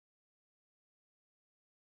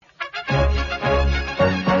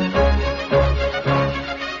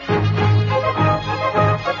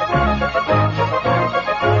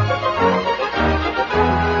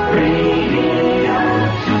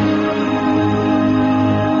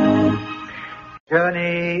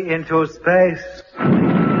into space.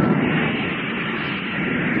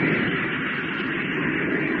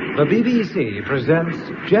 The BBC presents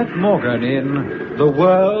Jet Morgan in The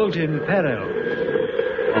World in Peril.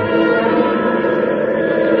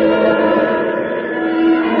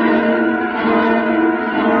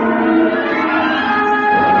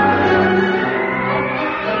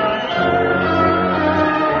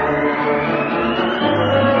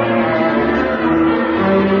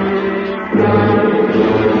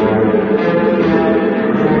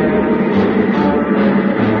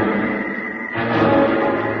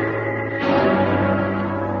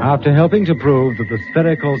 After helping to prove that the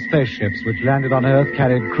spherical spaceships which landed on Earth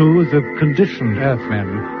carried crews of conditioned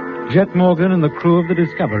Earthmen, Jet Morgan and the crew of the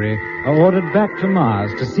Discovery are ordered back to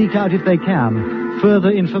Mars to seek out, if they can,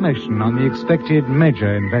 further information on the expected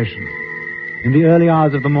major invasion. In the early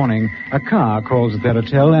hours of the morning, a car calls at their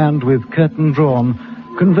hotel and, with curtain drawn,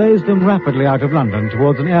 conveys them rapidly out of London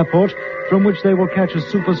towards an airport from which they will catch a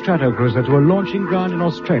super stratocruiser to a launching ground in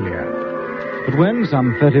Australia. But when,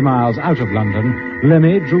 some 30 miles out of London,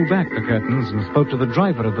 Lemmy drew back the curtains and spoke to the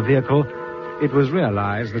driver of the vehicle, it was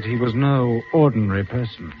realized that he was no ordinary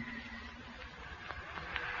person.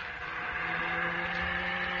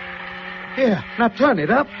 Here, now turn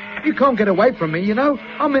it up. You can't get away from me, you know.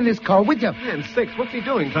 I'm in this car with you. Man, Six, what's he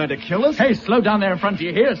doing? Trying to kill us? Hey, slow down there in front of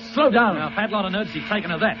you here. Slow down. A fat lot of nerves he's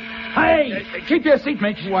taken of that. Hey, keep your seat,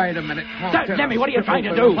 Mitch. Wait a minute. Lemmy, what are you trying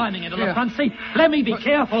to do? Climbing into the front seat. Lemmy, be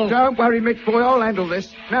careful. Don't worry, Mitch, boy. I'll handle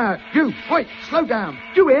this. Now, you, wait, slow down.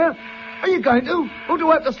 You hear? Are you going to? Or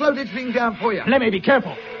do I have to slow this thing down for you? Lemmy, be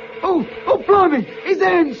careful. Oh, blimey. His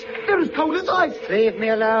hands. They're as cold as ice. Leave me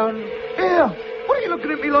alone. Here. What are you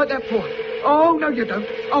looking at me like that for? Oh, no, you don't.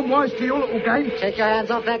 I'm wise to your little game. Take your hands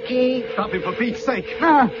off that key. Stop him, for Pete's sake.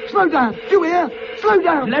 Now, slow down. You hear? Slow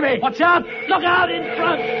down. Lemmy, watch out. Look out in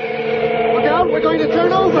front. Look out. We're going to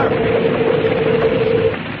turn over.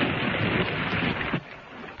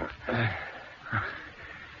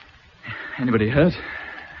 Anybody hurt?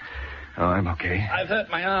 Oh, I'm okay. I've hurt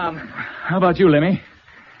my arm. How about you, Lemmy?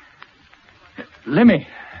 Lemmy.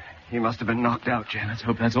 He must have been knocked out, Jen. Let's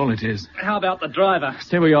hope that's all it is. How about the driver?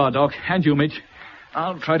 Stay where you are, Doc. And you, Mitch.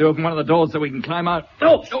 I'll try to open one of the doors so we can climb out.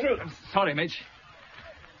 Oh, I'm sorry, Mitch.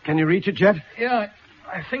 Can you reach it, Jet? Yeah,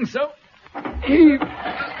 I think so.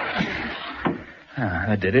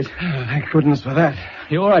 That did it. Oh, thank goodness for that.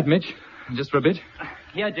 You all right, Mitch? Just for a bit?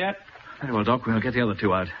 Yeah, Jet. Very well, Doc. We'll get the other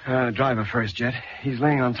two out. Driver first, Jet. He's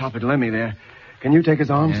laying on top of Lemmy there. Can you take his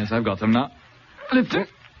arms? Yes, I've got them now. Lift him.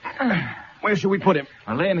 Where should we put him?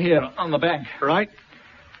 I'll lay him here on the bank. Right.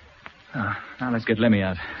 Now let's get Lemmy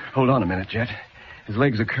out. Hold on a minute, Jet. His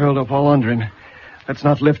legs are curled up all under him. Let's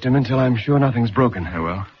not lift him until I'm sure nothing's broken. Very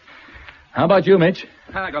well. How about you, Mitch?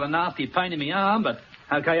 I got a nasty pain in my arm, but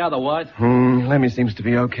okay otherwise. Lemmy seems to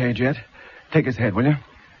be okay, Jet. Take his head, will you?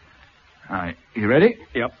 All right. You ready?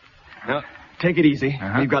 Yep. Now, take it easy.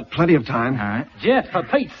 We've got plenty of time. All right. Jet, for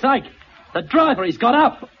Pete's sake. The driver, he's got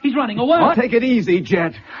up. He's running away. What? Take it easy,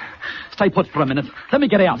 Jet. Stay put for a minute. Let me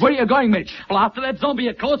get out. Where are you going, Mitch? Well, after that zombie,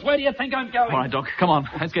 of course. Where do you think I'm going? All right, Doc. Come on.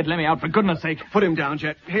 Let's get Lemmy out, for goodness sake. Put him down,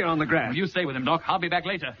 Jet. Here on the grass. Well, you stay with him, Doc. I'll be back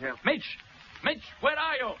later. Yeah. Mitch, where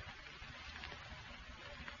are you?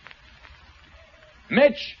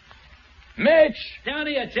 Mitch! Down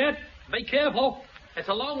here, Jet. Be careful. It's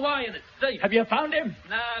a long way and it's deep. Have you found him?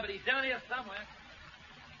 No, but he's down here somewhere.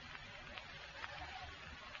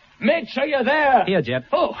 Mitch, are you there? Here, Jet.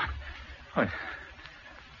 Oh.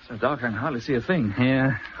 So dark I can hardly see a thing.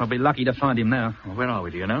 Yeah, I'll be lucky to find him now. Well, where are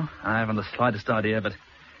we, do you know? I haven't the slightest idea, but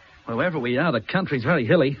wherever we are, the country's very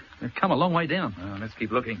hilly. We've come a long way down. Oh, let's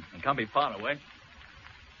keep looking. It can't be far away.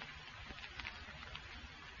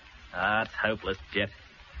 It's hopeless, Jet.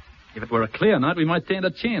 If it were a clear night, we might stand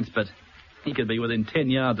a chance, but he could be within 10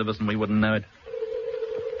 yards of us and we wouldn't know it.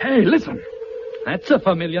 Hey, listen. That's a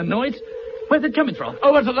familiar noise. Where's it coming from?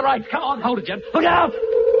 Over to the right. Come on, hold it, Jet. Look out!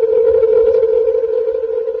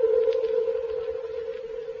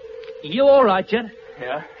 You all right, Jet?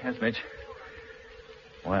 Yeah, yes, Mitch.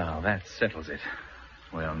 Well, that settles it.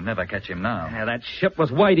 We'll never catch him now. Yeah, that ship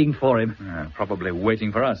was waiting for him. Probably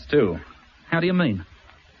waiting for us, too. How do you mean?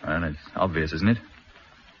 Well, it's obvious, isn't it?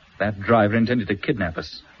 That driver intended to kidnap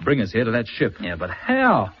us, bring us here to that ship. Yeah, but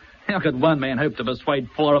how? How could one man hope to persuade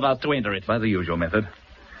four of us to enter it? By the usual method.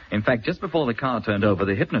 In fact, just before the car turned over,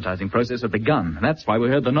 the hypnotizing process had begun. That's why we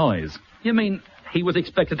heard the noise. You mean he was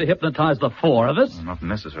expected to hypnotize the four of us? Well, not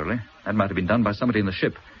necessarily. That might have been done by somebody in the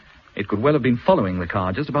ship. It could well have been following the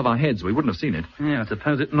car just above our heads. We wouldn't have seen it. Yeah, I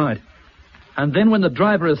suppose it might. And then when the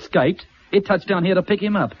driver escaped, it touched down here to pick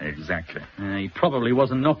him up. Exactly. He probably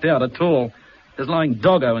wasn't knocked out at all. Just lying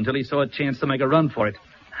doggo until he saw a chance to make a run for it.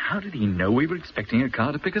 How did he know we were expecting a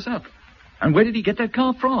car to pick us up? And where did he get that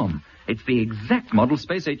car from? It's the exact model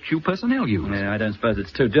Space HQ personnel use. Yeah, I don't suppose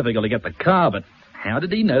it's too difficult to get the car, but how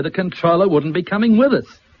did he know the controller wouldn't be coming with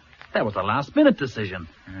us? That was a last-minute decision.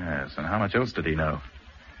 Yes, and how much else did he know?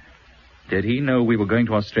 Did he know we were going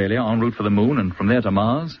to Australia en route for the moon and from there to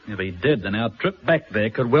Mars? If he did, then our trip back there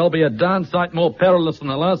could well be a darn sight more perilous than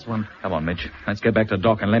the last one. Come on, Mitch. Let's get back to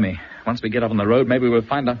Doc and Lemmy. Once we get up on the road, maybe we'll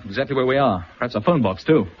find out exactly where we are. Perhaps a phone box,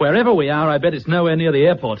 too. Wherever we are, I bet it's nowhere near the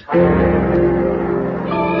airport.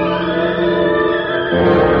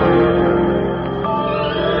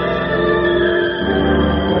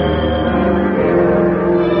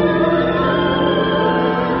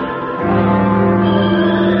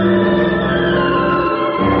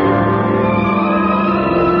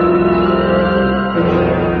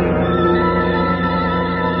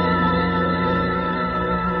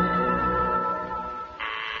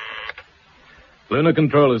 Lunar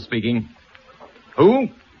Controller speaking. Who?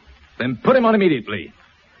 Then put him on immediately.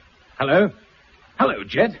 Hello? Hello,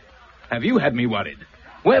 Jet. Have you had me worried?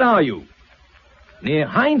 Where are you? Near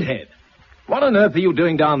Hindhead. What on earth are you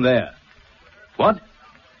doing down there? What?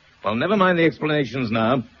 Well, never mind the explanations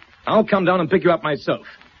now. I'll come down and pick you up myself.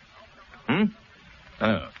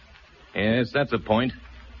 Oh. Yes, that's a point.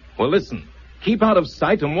 Well, listen. Keep out of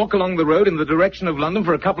sight and walk along the road in the direction of London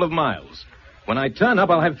for a couple of miles. When I turn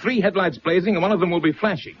up, I'll have 3 headlights blazing and one of them will be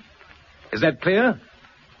flashing. Is that clear?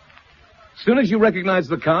 As soon as you recognize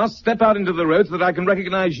the car, step out into the road so that I can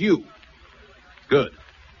recognize you. Good.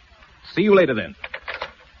 See you later, then.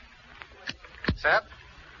 Sir?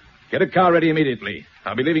 Get a car ready immediately.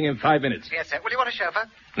 I'll be leaving in 5 minutes. Yes, sir. Will you want a chauffeur?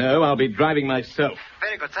 No, I'll be driving myself.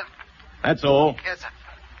 Very good, sir. That's all. Yes, sir.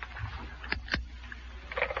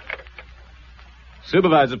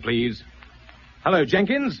 Supervisor, please. Hello,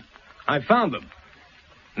 Jenkins. I found them.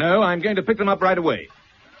 No, I'm going to pick them up right away.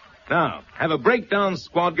 Now, have a breakdown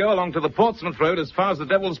squad go along to the Portsmouth Road as far as the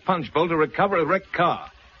Devil's Punch Bowl to recover a wrecked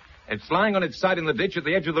car. It's lying on its side in the ditch at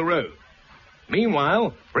the edge of the road.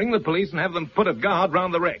 Meanwhile, bring the police and have them put a guard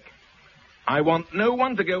round the wreck. I want no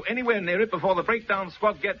one to go anywhere near it before the breakdown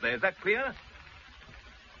squad get there. Is that clear?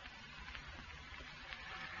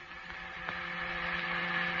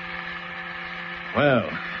 Well,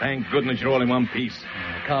 thank goodness you're all in one piece.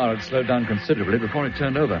 The car had slowed down considerably before it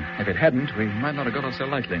turned over. If it hadn't, we might not have got off so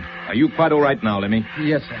lightly. Are you quite all right now, Lemmy?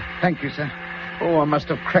 Yes, sir. Thank you, sir. Oh, I must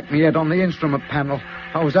have cracked my head on the instrument panel.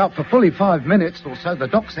 I was out for fully 5 minutes, or so the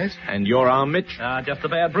doc says. And your arm, Mitch? Just a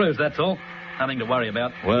bad bruise, that's all. Nothing to worry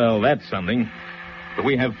about. Well, that's something. But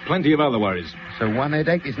we have plenty of other worries. So one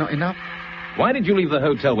headache is not enough? Why did you leave the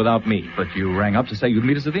hotel without me? But you rang up to say you'd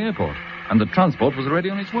meet us at the airport. And the transport was already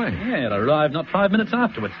on its way. Yeah, it arrived not 5 minutes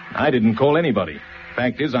afterwards. I didn't call anybody.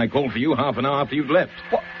 Fact is, I called for you half an hour after you'd left.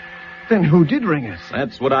 What? Then who did ring us?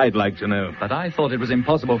 That's what I'd like to know. But I thought it was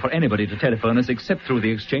impossible for anybody to telephone us except through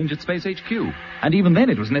the exchange at Space HQ. And even then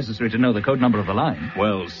it was necessary to know the code number of the line.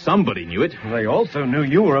 Well, somebody knew it. They also knew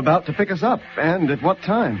you were about to pick us up. And at what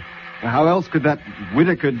time? How else could that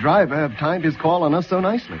Whitaker driver have timed his call on us so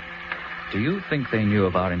nicely? Do you think they knew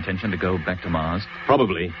of our intention to go back to Mars?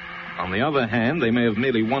 Probably. On the other hand, they may have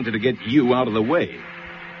merely wanted to get you out of the way.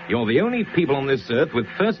 You're the only people on this Earth with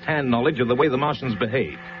first-hand knowledge of the way the Martians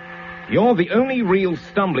behave. You're the only real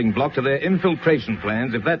stumbling block to their infiltration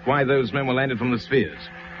plans, if that's why those men were landed from the spheres.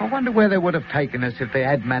 I wonder where they would have taken us if they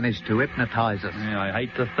had managed to hypnotize us. Yeah, I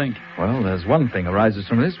hate to think. Well, there's one thing arises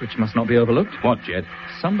from this which must not be overlooked. What, Jet?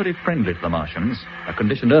 Somebody friendly to the Martians, a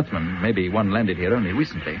conditioned Earthman, maybe one landed here only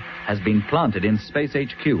recently, has been planted in Space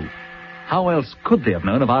HQ. How else could they have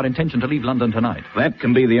known of our intention to leave London tonight? That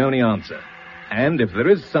can be the only answer. And if there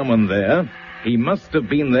is someone there, he must have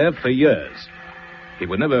been there for years. He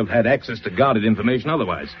would never have had access to guarded information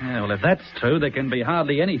otherwise. Yeah, well, if that's true, there can be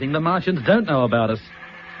hardly anything the Martians don't know about us.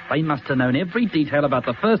 They must have known every detail about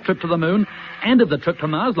the first trip to the moon and of the trip to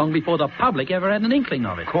Mars long before the public ever had an inkling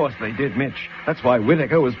of it. Of course they did, Mitch. That's why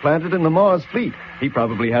Whitaker was planted in the Mars fleet. He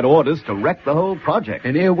probably had orders to wreck the whole project.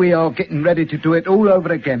 And here we are getting ready to do it all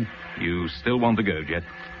over again. You still want to go, Jet?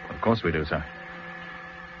 Of course we do, sir.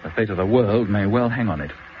 The fate of the world may well hang on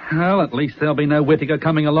it. Well, at least there'll be no Whitaker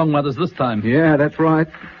coming along with us this time. Yeah, that's right.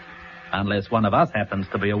 Unless one of us happens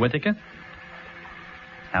to be a Whitaker.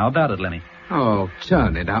 How about it, Lemmy? Oh,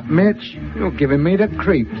 turn it up, Mitch. You're giving me the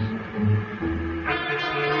creeps.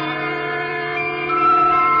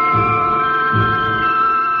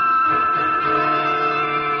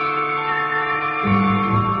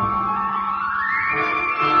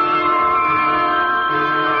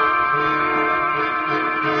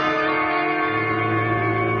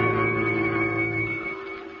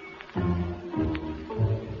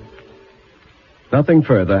 Nothing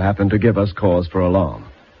further happened to give us cause for alarm.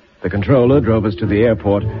 The controller drove us to the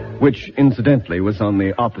airport, which, incidentally, was on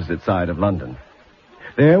the opposite side of London.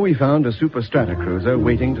 There we found a super strata cruiser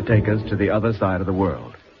waiting to take us to the other side of the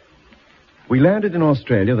world. We landed in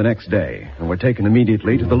Australia the next day and were taken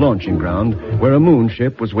immediately to the launching ground where a moon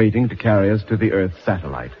ship was waiting to carry us to the Earth's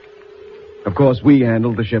satellite. Of course, we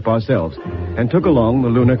handled the ship ourselves and took along the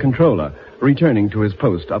lunar controller, returning to his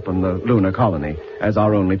post up on the lunar colony as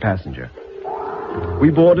our only passenger. We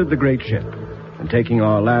boarded the great ship and, taking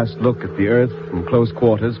our last look at the Earth from close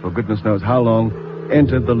quarters for goodness knows how long,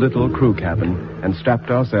 entered the little crew cabin and strapped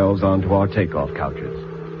ourselves onto our takeoff couches.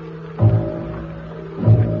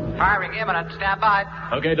 Firing imminent. Stand by.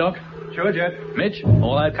 Okay, Doc. Sure, Jet. Mitch,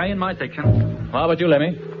 all okay in my section. How about you,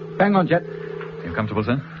 Lemmy? Bang on, Jet. You comfortable,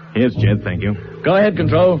 sir? Yes, Jed, thank you. Go ahead,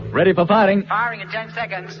 Control. Ready for firing. Firing in 10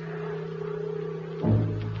 seconds.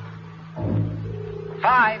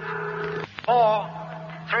 5, 4,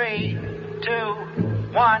 3, 2,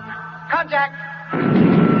 1. Contact.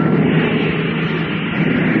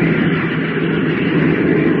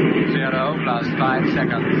 Zero plus 5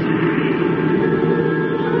 seconds.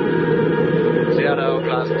 0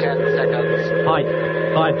 plus 10 seconds. Height,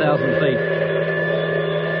 5,000 feet.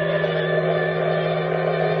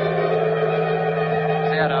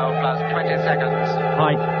 0 plus 20 seconds.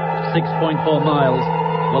 Height, 6.4 miles.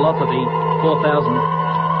 Velocity, 4,000.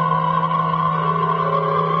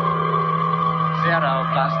 0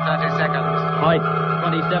 plus 30 seconds. Height,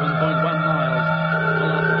 27.1 miles.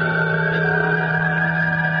 Velocity,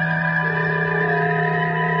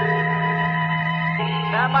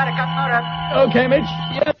 Stand by to cut motor. Okay, Mitch.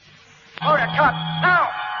 Yes. Motor cut. Now.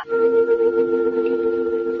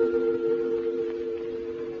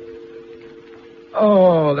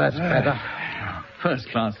 Oh, that's better. First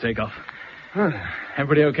class takeoff.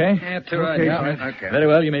 Everybody okay? Yeah, too right. Okay. Very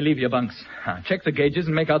well, you may leave your bunks. Check the gauges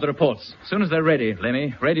and make out the reports. As soon as they're ready,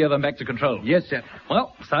 Lemmy, radio them back to Control. Yes, sir.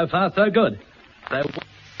 Well, so far so good. So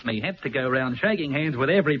me had to go round shaking hands with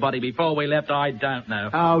everybody before we left, I don't know.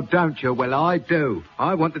 Oh, don't you? Well, I do.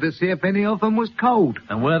 I wanted to see if any of them was cold.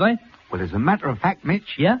 And were they? Well, as a matter of fact,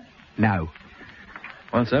 Mitch, Yeah? no.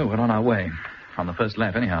 Well, sir, we're on our way. On the first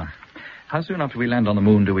lap, anyhow. How soon after we land on the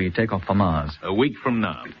moon do we take off for Mars? A week from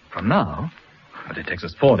now. From now? But it takes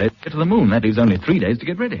us 4 days to get to the moon. That leaves only 3 days to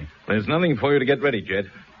get ready. There's nothing for you to get ready, Jed.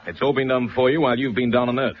 It's all been done for you while you've been down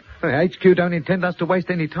on Earth. Hey, HQ don't intend us to waste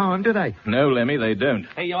any time, do they? No, Lemmy, they don't.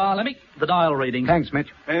 Here you are, Lemmy. The dial reading. Thanks, Mitch.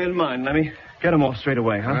 And mine, Lemmy. Get them off straight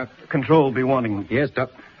away, huh? Control will be wanting them. Yes, Doc.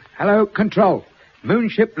 Hello, Control.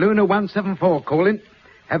 Moonship Luna 174 calling.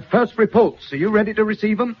 Have first reports. Are you ready to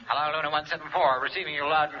receive them? Hello, Luna 174. Receiving you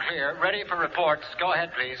loud and clear. Ready for reports. Go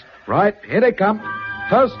ahead, please. Right, here they come.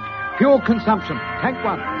 First, fuel consumption. Tank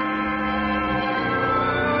 1.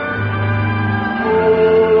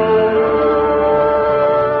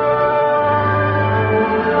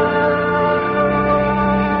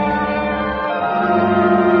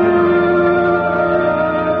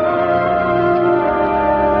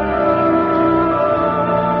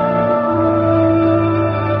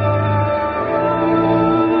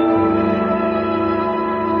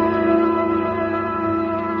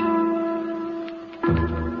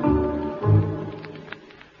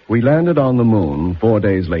 We landed on the moon 4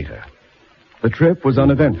 days later. The trip was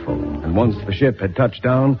uneventful, and once the ship had touched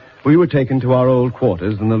down, we were taken to our old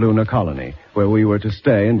quarters in the lunar colony, where we were to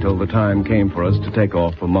stay until the time came for us to take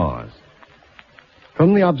off for Mars.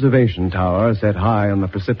 From the observation tower set high on the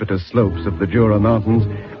precipitous slopes of the Jura Mountains,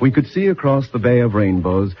 we could see across the Bay of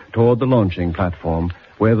Rainbows toward the launching platform,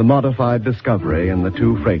 where the modified Discovery and the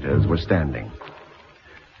 2 freighters were standing.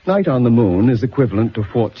 Night on the moon is equivalent to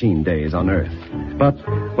 14 days on Earth. But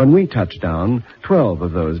when we touched down, 12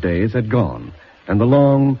 of those days had gone, and the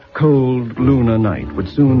long, cold lunar night would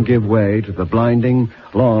soon give way to the blinding,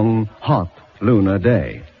 long, hot lunar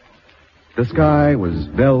day. The sky was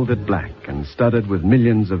velvet black and studded with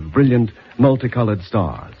millions of brilliant, multicolored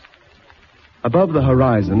stars. Above the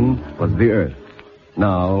horizon was the Earth,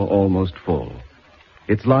 now almost full.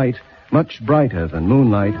 Its light, much brighter than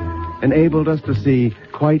moonlight, enabled us to see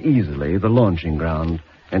quite easily the launching ground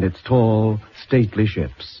and its tall, stately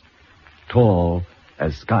ships, tall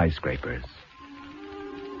as skyscrapers.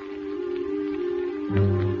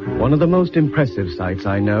 One of the most impressive sights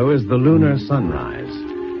I know is the lunar sunrise.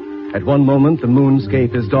 At one moment, the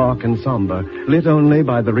moonscape is dark and somber, lit only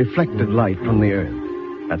by the reflected light from the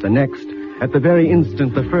Earth. At the next, at the very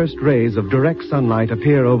instant the first rays of direct sunlight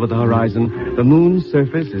appear over the horizon, the moon's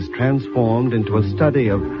surface is transformed into a study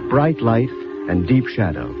of bright light and deep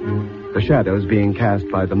shadow, the shadows being cast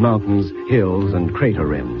by the mountains, hills, and crater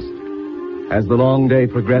rims. As the long day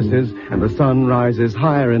progresses and the sun rises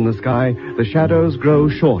higher in the sky, the shadows grow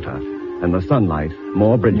shorter and the sunlight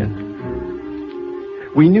more brilliant.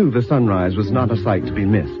 We knew the sunrise was not a sight to be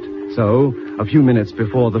missed, so a few minutes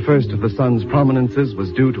before the first of the sun's prominences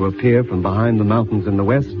was due to appear from behind the mountains in the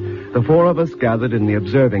west, the four of us gathered in the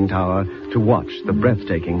observing tower to watch the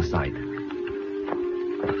breathtaking sight.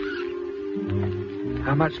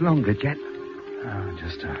 How much longer, Jet? Oh,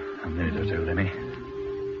 just a minute or two, Lemmy.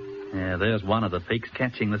 Yeah, there's one of the peaks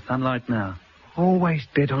catching the sunlight now. Always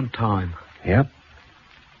dead on time. Yep.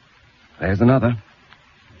 There's another.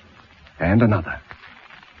 And another.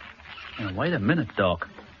 Now, wait a minute, Doc.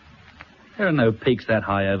 There are no peaks that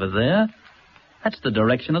high over there. That's the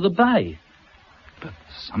direction of the bay. But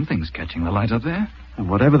something's catching the light up there. And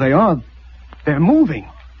whatever they are, they're moving.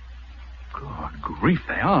 Good grief,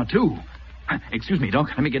 they are, too. Excuse me, Doc.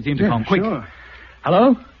 Let me get the intercom, quick. Sure.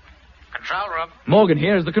 Hello? Control room. Morgan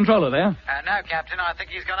here. Is the controller there? No, Captain. I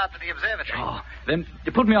think he's gone up to the observatory. Oh, then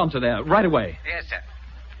you put me onto there right away. Yes, sir.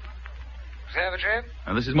 Observatory?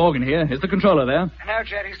 This is Morgan here. Is the controller there? No,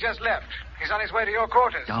 Jet. He's just left. He's on his way to your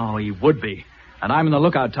quarters. Oh, he would be. And I'm in the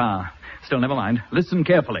lookout tower. Still, never mind. Listen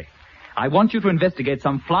carefully. I want you to investigate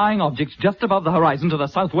some flying objects just above the horizon to the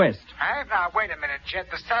southwest. Hey, now, wait a minute,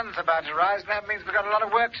 Jet. The sun's about to rise, and that means we've got a lot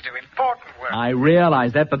of work to do. Important work. I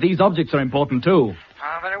realize that, but these objects are important, too.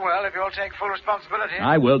 Very well, if you'll take full responsibility.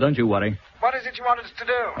 I will, don't you worry. What is it you want us to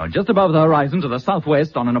do? Just above the horizon to the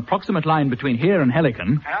southwest, on an approximate line between here and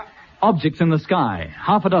Helicon, Yeah? objects in the sky,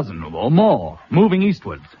 half a dozen or more, moving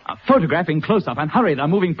eastwards. Photographing close-up, and hurry, they're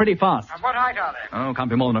moving pretty fast. What height are they? Oh, can't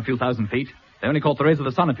be more than a few thousand feet. They only caught the rays of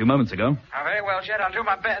the sun a few moments ago. Very well, Jet. I'll do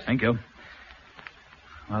my best. Thank you.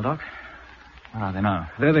 Well, Doc, where are they now?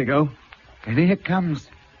 There they go. And here comes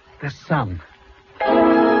the sun.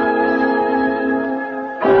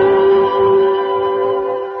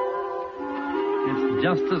 It's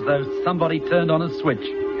just as though somebody turned on a switch.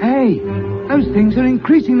 Hey, those things are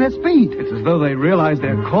increasing their speed. It's as though they realize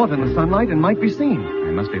they're caught in the sunlight and might be seen.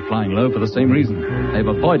 They must be flying low for the same reason. They've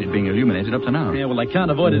avoided being illuminated up to now. Yeah, well, they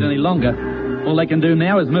can't avoid it any longer. All they can do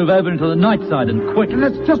now is move over into the night side and quick. And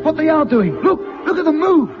that's just what they are doing. Look at them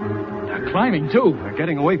move. They're climbing, too. They're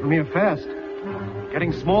getting away from here fast.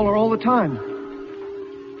 Getting smaller all the time.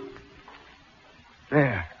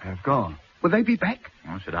 There, they've gone. Will they be back?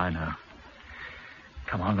 How should I know?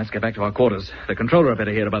 Come on, let's get back to our quarters. The controller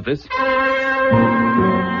better hear about this.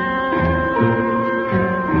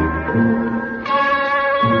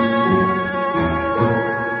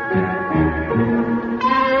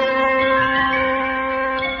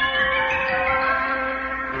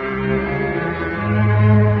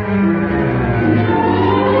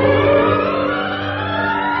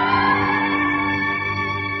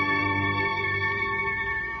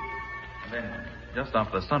 Just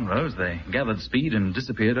after the sun rose, they gathered speed and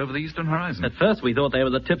disappeared over the eastern horizon. At first, we thought they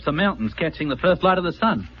were the tips of mountains catching the first light of the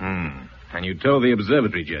sun. And you told the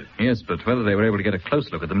observatory, Jet? Yes, but whether they were able to get a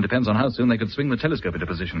close look at them depends on how soon they could swing the telescope into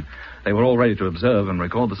position. They were all ready to observe and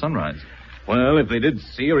record the sunrise. Well, if they did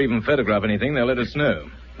see or even photograph anything, they'll let us know.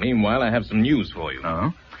 Meanwhile, I have some news for you.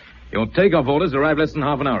 Oh? Your takeoff orders arrived less than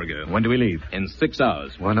half an hour ago. When do we leave? In 6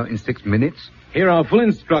 hours. Why not in 6 minutes? Here are full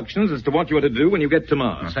instructions as to what you are to do when you get to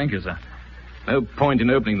Mars. Thank you, sir. No point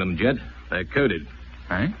in opening them, Jet. They're coded.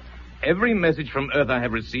 Eh? Every message from Earth I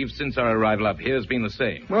have received since our arrival up here has been the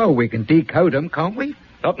same. Well, we can decode them, can't we?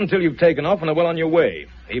 Not until you've taken off and are well on your way.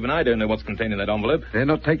 Even I don't know what's contained in that envelope. They're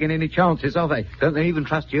not taking any chances, are they? Don't they even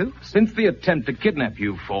trust you? Since the attempt to kidnap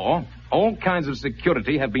you four, all kinds of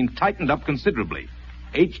security have been tightened up considerably.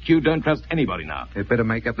 HQ don't trust anybody now. They'd better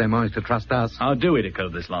make up their minds to trust us. How do we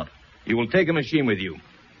decode this lot? You will take a machine with you.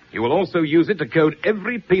 You will also use it to code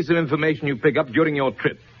every piece of information you pick up during your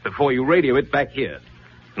trip before you radio it back here.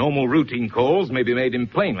 Normal routine calls may be made in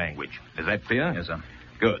plain language. Is that clear? Yes, sir.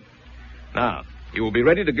 Good. Now, you will be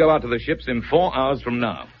ready to go out to the ships in 4 hours from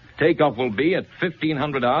now. Takeoff will be at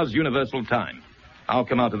 1500 hours Universal Time. I'll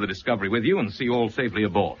come out to the Discovery with you and see you all safely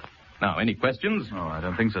aboard. Now, any questions? Oh, I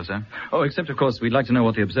don't think so, sir. Oh, except, of course, we'd like to know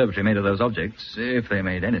what the observatory made of those objects, if they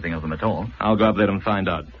made anything of them at all. I'll go up there and find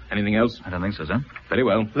out. Anything else? I don't think so, sir. Very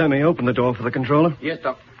well. Let me open the door for the controller. Yes,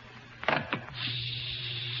 Doc.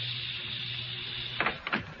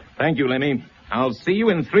 Thank you, Lemmy. I'll see you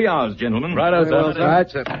in 3 hours, gentlemen. Righto, sir. Right,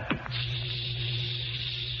 sir.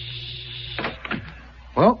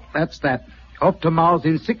 Well, that's that. Off to Mars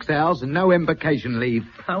in 6 hours and no embarkation leave.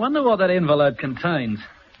 I wonder what that envelope contains.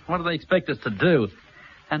 What do they expect us to do?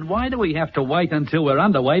 And why do we have to wait until we're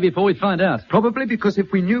underway before we find out? Probably because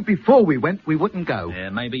if we knew before we went, we wouldn't go. Yeah,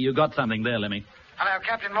 maybe you got something there, Lemmy. Hello,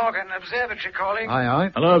 Captain Morgan. Observatory calling.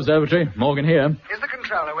 Aye. Hello, Observatory. Morgan here. Is the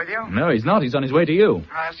controller with you? No, he's not. He's on his way to you.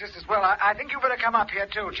 It's just as well. I think you better come up here,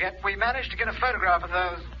 too, Jet. We managed to get a photograph of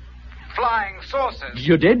those flying saucers.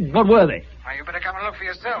 You did? What were they? Well, you better come and look for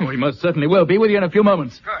yourself. We most certainly will. Be with you in a few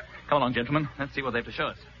moments. Good. Come along, gentlemen. Let's see what they have to show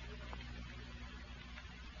us.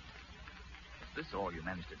 Is this all you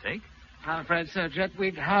managed to take? I'm afraid so, Jet.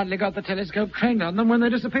 We'd hardly got the telescope trained on them when they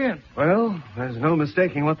disappeared. Well, there's no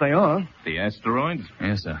mistaking what they are. The asteroids?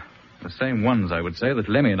 Yes, sir. The same ones, I would say, that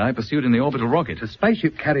Lemmy and I pursued in the orbital rocket. The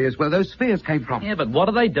spaceship carriers where those spheres came from. Yeah, but what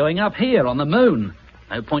are they doing up here on the moon?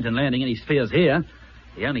 No point in landing any spheres here.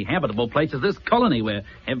 The only habitable place is this colony where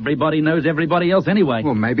everybody knows everybody else anyway.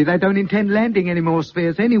 Well, maybe they don't intend landing any more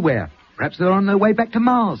spheres anywhere. Perhaps they're on their way back to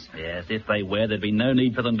Mars. Yes, if they were, there'd be no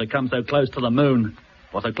need for them to come so close to the moon.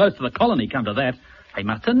 Or so close to the colony, come to that. They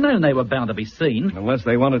must have known they were bound to be seen. Unless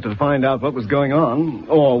they wanted to find out what was going on,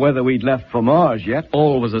 or whether we'd left for Mars yet.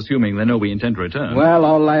 Always assuming they know we intend to return. Well,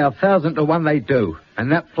 I'll lay 1,000 to 1 they do.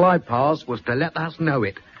 And that fly pass was to let us know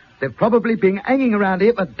it. They've probably been hanging around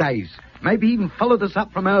here for days. Maybe even followed us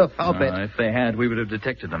up from Earth, I'll bet. If they had, we would have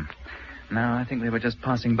detected them. No, I think they were just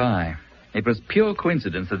passing by. It was pure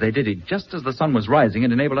coincidence that they did it just as the sun was rising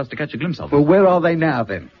and enabled us to catch a glimpse of them. Well, where are they now,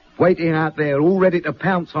 then? Waiting out there, all ready to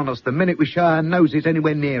pounce on us the minute we show our noses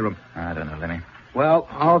anywhere near them. I don't know, Lemmy. Well,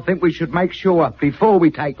 I think we should make sure before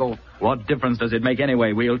we take off. What difference does it make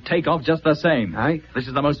anyway? We'll take off just the same. Eh? This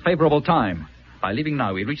is the most favorable time. By leaving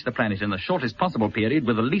now, we reach the planet in the shortest possible period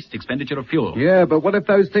with the least expenditure of fuel. Yeah, but what if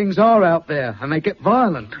those things are out there and they get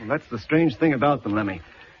violent? Well, that's the strange thing about them, Lemmy.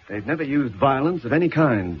 They've never used violence of any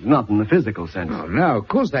kind, not in the physical sense. Oh, no, of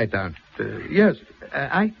course they don't. Yes,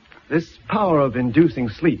 This power of inducing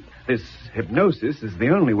sleep, this hypnosis, is the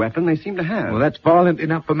only weapon they seem to have. Well, that's violent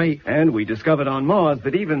enough for me. And we discovered on Mars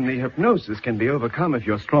that even the hypnosis can be overcome if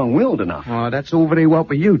you're strong-willed enough. Oh, that's all very well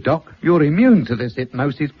for you, Doc. You're immune to this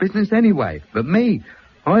hypnosis business anyway. But me,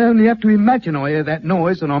 I only have to imagine I hear that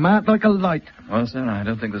noise and I'm out like a light. Well, sir, I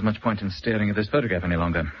don't think there's much point in staring at this photograph any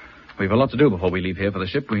longer. We've a lot to do before we leave here for the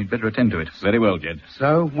ship. We'd better attend to it. Very well, Jed.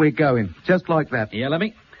 So, we're going. Just like that. Yeah,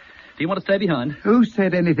 Lemmy? Do you want to stay behind? Who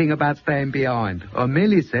said anything about staying behind? I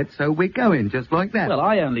merely said, so we're going, just like that. Well,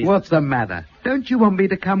 I only... What's the matter? Don't you want me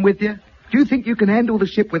to come with you? Do you think you can handle the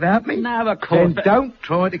ship without me? No, of course. Then don't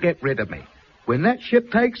try to get rid of me. When that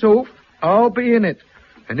ship takes off, I'll be in it.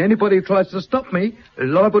 And anybody who tries to stop me is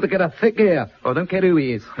liable to get a thick ear. I don't care who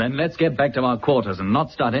he is. Then let's get back to our quarters and not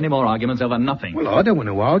start any more arguments over nothing. Well, I don't want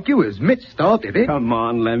to argue. It was Mitch started it. Come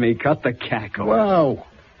on, Lemmy, cut the cackle. Whoa.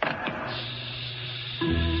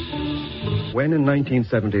 When in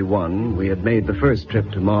 1971 we had made the first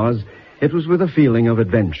trip to Mars, it was with a feeling of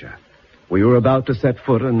adventure. We were about to set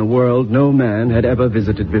foot in a world no man had ever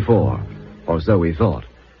visited before, or so we thought.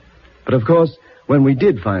 But of course, when we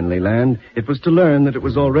did finally land, it was to learn that it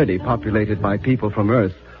was already populated by people from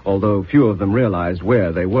Earth, although few of them realized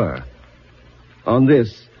where they were. On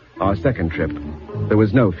this, our second trip, there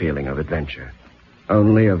was no feeling of adventure,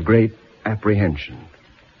 only of great apprehension.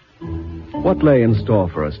 What lay in store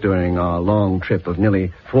for us during our long trip of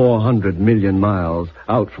nearly 400 million miles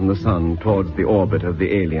out from the sun towards the orbit of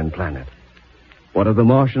the alien planet? What of the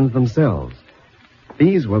Martians themselves?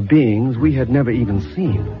 These were beings we had never even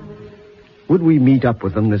seen. Would we meet up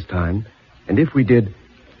with them this time? And if we did,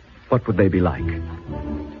 what would they be like?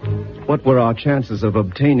 What were our chances of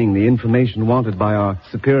obtaining the information wanted by our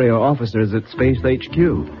superior officers at Space HQ?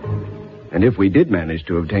 And if we did manage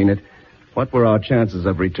to obtain it, what were our chances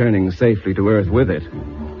of returning safely to Earth with it?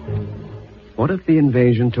 What if the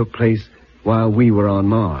invasion took place while we were on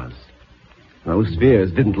Mars? Those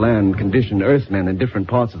spheres didn't land conditioned Earthmen in different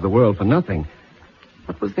parts of the world for nothing.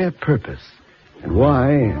 What was their purpose? And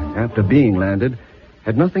why, after being landed,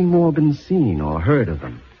 had nothing more been seen or heard of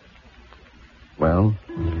them? Well,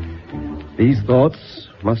 these thoughts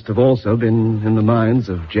must have also been in the minds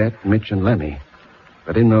of Jet, Mitch, and Lemmy.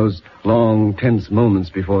 But in those long, tense moments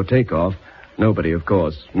before takeoff, nobody, of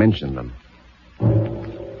course, mentioned them.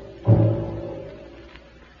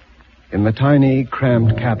 In the tiny,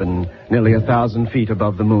 cramped cabin, nearly 1,000 feet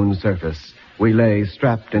above the moon's surface, we lay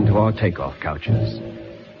strapped into our takeoff couches.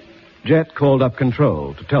 Jet called up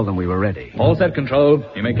Control to tell them we were ready. All set, Control.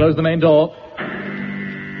 You may close the main door.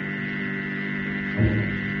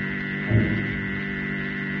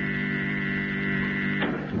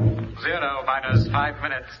 Zero minus 5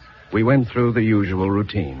 minutes. We went through the usual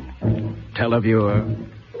routine. Televiewer,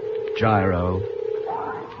 gyro,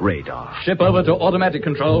 radar. Ship over to automatic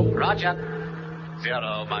control. Roger.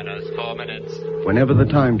 0 minus 4 minutes. Whenever the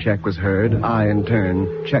time check was heard, I, in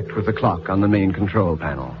turn, checked with the clock on the main control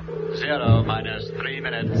panel. 0 minus 3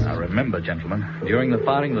 minutes. Now remember, gentlemen, during the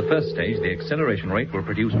firing of the first stage, the acceleration rate will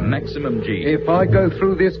produce maximum G. If I go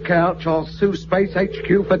through this couch, I'll sue Space HQ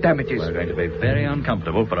for damages. We're going to be very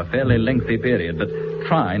uncomfortable for a fairly lengthy period, but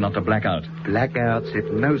try not to black out. Blackouts,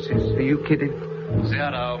 hypnosis. Are you kidding?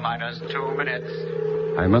 0 minus 2 minutes.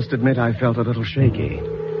 I must admit I felt a little shaky.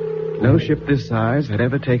 No ship this size had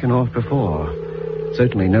ever taken off before.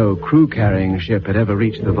 Certainly no crew-carrying ship had ever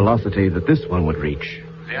reached the velocity that this one would reach.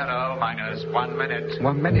 0 minus 1 minute.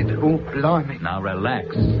 1 minute. Oh, blimey. Now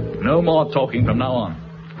relax. No more talking from now on.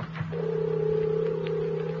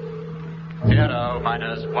 0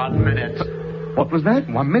 minus 1 minute. What was that?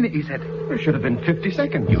 1 minute, he said. It should have been 50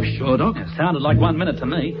 seconds. You sure, Doc? It sounded like 1 minute to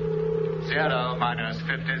me. 0 minus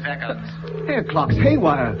 50 seconds. Air clock's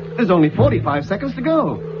haywire. There's only 45 seconds to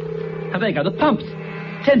go. There go the pumps.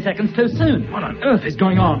 10 seconds too soon. What on earth is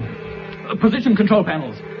going on? Position control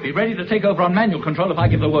panels. Be ready to take over on manual control if I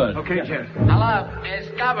give the word. Okay, Jeff. Hello,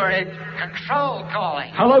 Discovery. Control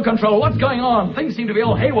calling. Hello, control. What's going on? Things seem to be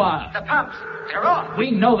all haywire. The pumps, they're on.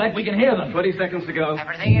 We know that. We can hear them. 20 seconds to go.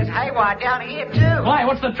 Everything is haywire down here, too. Why?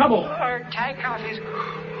 What's the trouble? Our takeoff is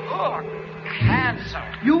cancelled.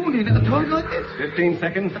 You need a toy like this? 15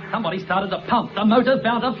 seconds. Somebody started the pump. The motor's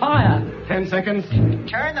bound to fire. 10 seconds.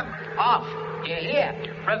 Turn them off. You hear?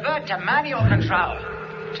 Revert to manual control.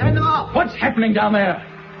 Turn them off. What's happening down there?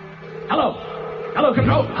 Hello. Hello,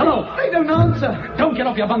 control. Hello. They don't answer. Don't get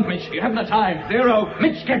off your bunk, Mitch. You haven't the time. 0.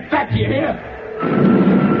 Mitch, get back. Do you hear?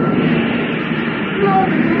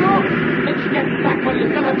 Mitch, get back while you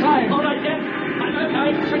still have time. All right, Jeff. I'm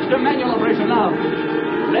okay. Switch to manual operation now.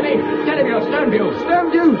 Lemmy, steady view, stern view.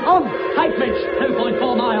 Stern view, on. Height, Mitch.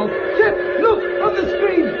 2.4 miles. Jeff, look, on the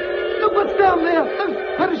screen. Look what's down there. Those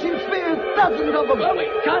perishing spheres, dozens of them. Well, we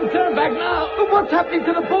can't turn back now. But what's happening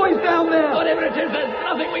to the boys down there? Whatever it is, there's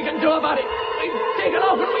nothing we can do about it. We've taken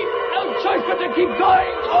off and we've no choice but to keep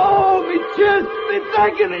going. Oh, me chest, it's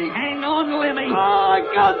agony. Hang on, Lemmy. Oh, I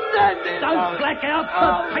can't stand it. Don't black out,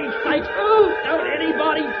 for Pete's sake. Don't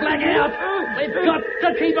anybody black out. We've got to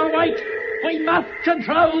keep awake. We must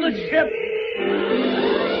control the ship.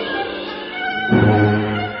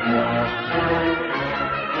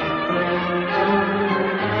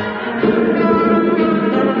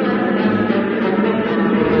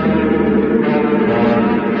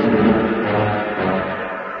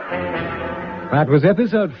 That was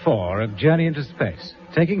episode 4 of Journey into Space.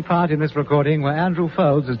 Taking part in this recording were Andrew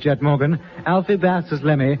Folds as Jet Morgan, Alfie Bass as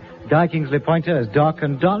Lemmy, Guy Kingsley Pointer as Doc,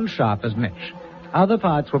 and Don Sharp as Mitch. Other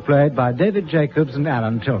parts were played by David Jacobs and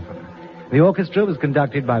Alan Tilton. The orchestra was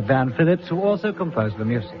conducted by Van Phillips, who also composed the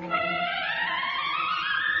music.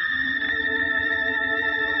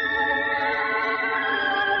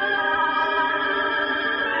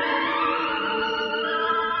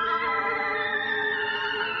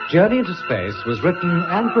 Journey into Space was written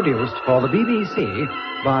and produced for the BBC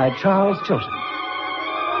by Charles Tilton.